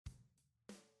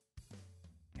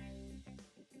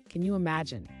Can you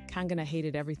imagine? Kangana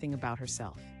hated everything about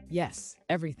herself. Yes,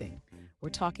 everything. We're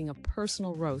talking a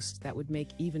personal roast that would make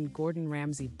even Gordon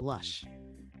Ramsay blush.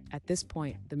 At this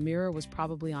point, the Mirror was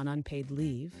probably on unpaid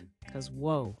leave, because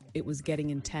whoa, it was getting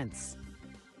intense.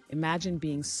 Imagine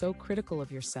being so critical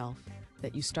of yourself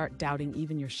that you start doubting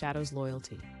even your shadow's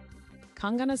loyalty.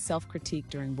 Kangana's self-critique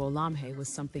during Woh Lamhe was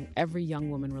something every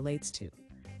young woman relates to.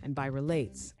 And by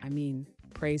relates, I mean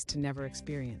praise to never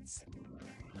experience.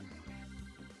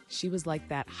 She was like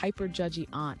that hyper-judgy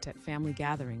aunt at family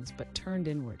gatherings, but turned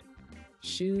inward.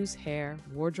 Shoes, hair,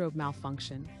 wardrobe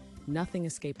malfunction, nothing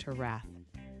escaped her wrath.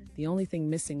 The only thing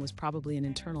missing was probably an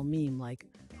internal meme like,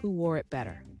 who wore it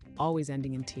better, always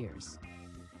ending in tears.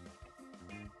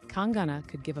 Kangana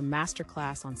could give a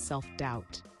masterclass on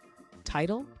self-doubt.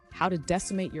 Title: How to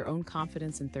Decimate Your Own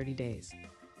Confidence in 30 Days.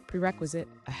 Prerequisite: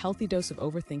 a healthy dose of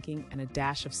overthinking and a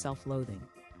dash of self-loathing.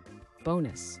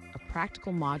 Bonus: a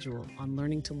practical module on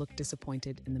learning to look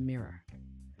disappointed in the mirror.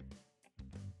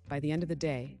 By the end of the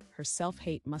day, her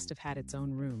self-hate must have had its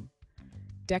own room.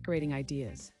 Decorating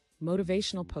ideas.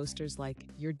 Motivational posters like,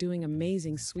 "You're doing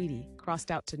amazing, sweetie,"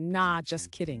 crossed out to, "Nah, just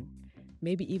kidding."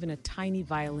 Maybe even a tiny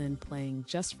violin playing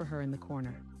just for her in the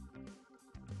corner.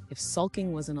 If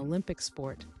sulking was an Olympic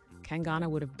sport, Kangana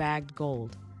would have bagged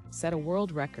gold, set a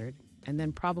world record, and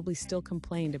then probably still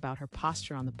complained about her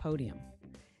posture on the podium.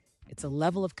 It's a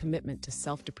level of commitment to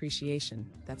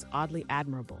self-depreciation that's oddly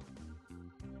admirable.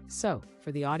 So,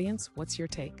 for the audience, what's your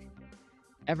take?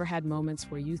 Ever had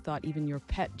moments where you thought even your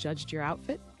pet judged your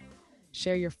outfit?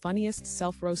 Share your funniest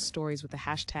self-roast stories with the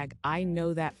hashtag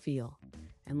 #IKnowThatFeel,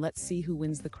 and let's see who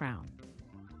wins the crown.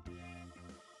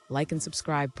 Like and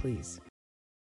subscribe, please.